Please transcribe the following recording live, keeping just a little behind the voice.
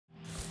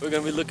We're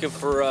gonna be looking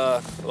for,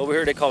 over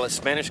here they call it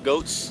Spanish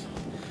goats.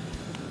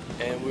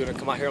 And we're gonna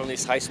come out here on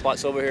these high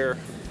spots over here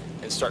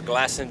and start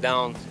glassing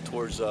down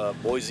towards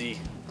Boise.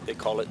 They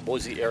call it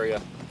Boise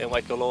area in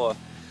Waikoloa.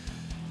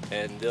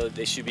 And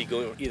they should be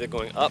either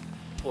going up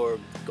or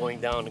going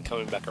down and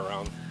coming back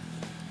around.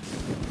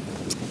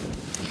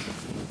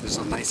 There's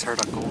a nice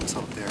herd of goats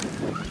out there.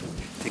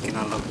 Taking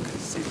a look,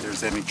 see if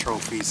there's any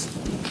trophies.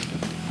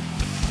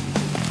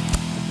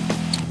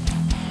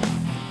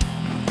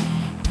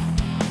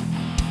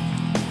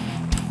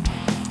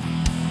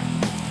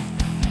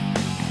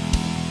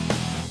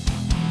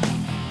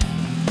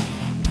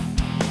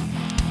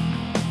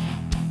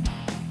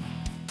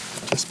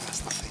 Just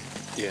past the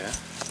thing. Yeah.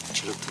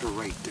 But you look to the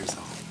right, there's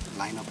a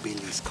line of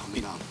Baileys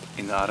coming up.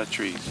 In the other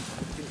trees.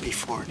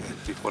 Before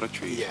Before the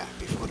trees. Yeah,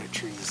 before the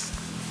trees.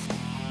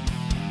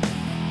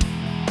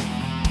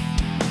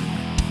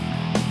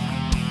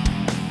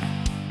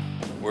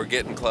 We're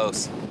getting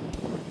close.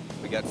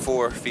 We got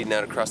 4 feeding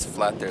out across the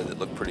flat there that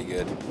look pretty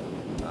good.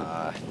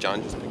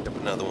 John just picked up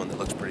another one that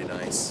looks pretty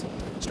nice.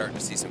 Starting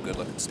to see some good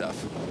looking stuff.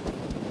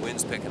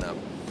 Wind's picking up.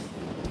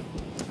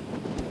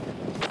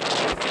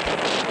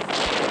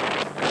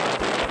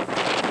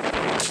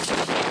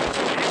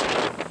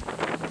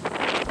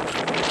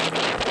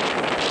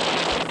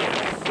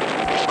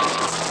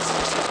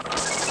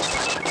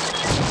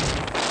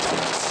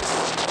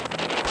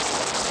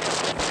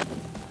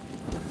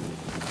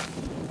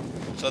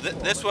 So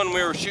this one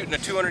we were shooting a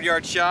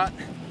 200-yard shot,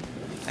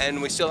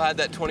 and we still had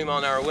that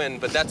 20-mile-an-hour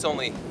wind, but that's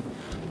only,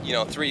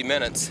 3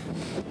 minutes.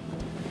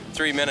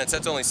 3 minutes,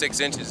 that's only 6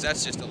 inches.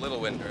 That's just a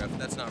little wind drift.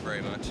 That's not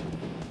very much.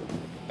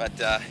 But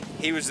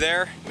he was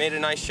there, made a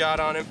nice shot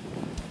on him.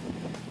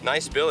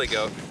 Nice billy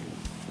goat.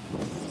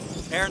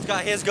 Aaron's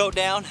got his goat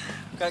down.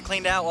 Got it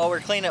cleaned out. While we were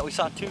cleaning it, we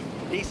saw 2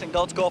 decent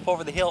goats go up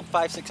over the hill,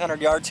 500-600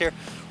 yards here.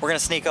 We're gonna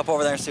sneak up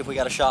over there and see if we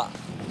got a shot.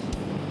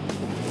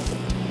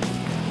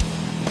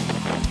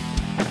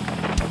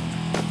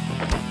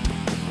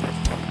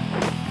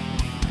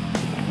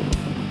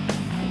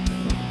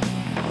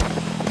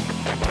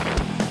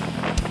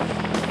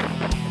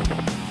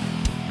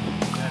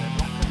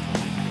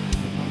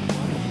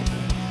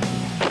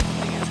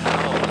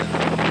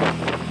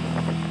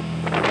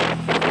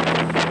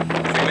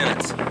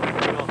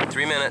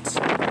 Minutes.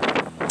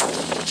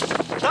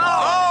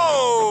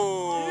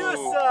 Oh!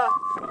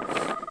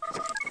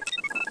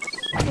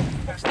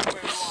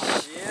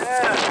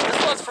 Yeah!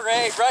 This one's for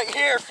Abe, right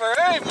here for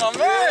Abe, my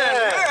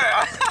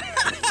man!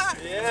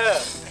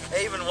 Yeah!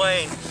 Abe and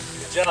Wayne.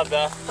 Good job,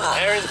 Beth.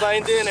 Aaron's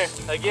buying dinner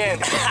again.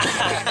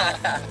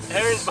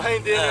 Aaron's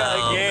buying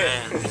dinner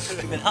again.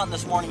 We've been hunting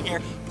this morning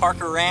here,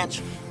 Parker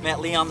Ranch. Met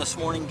Leon this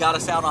morning, got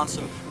us out on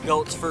some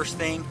goats first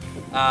thing.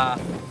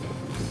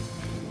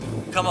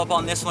 Come up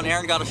on this one.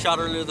 Aaron got a shot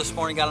earlier this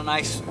morning, got a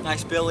nice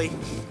billy.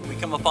 We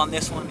come up on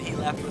this one, he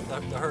left with the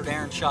herd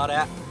Aaron shot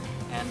at.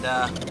 And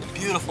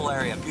beautiful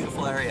area,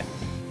 beautiful area.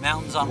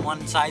 Mountains on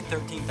one side,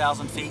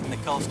 13,000 feet, and the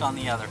coast on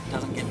the other.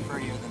 Doesn't get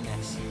prettier than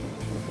this.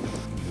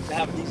 To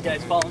have these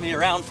guys follow me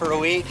around for a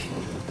week.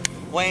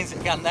 Wayne's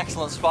got an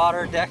excellent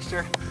spotter,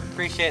 Dexter.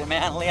 Appreciate it,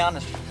 man. Leon,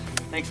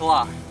 thanks a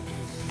lot.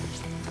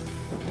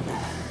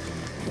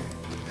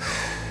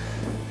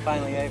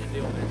 Finally, Abe.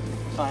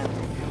 Finally.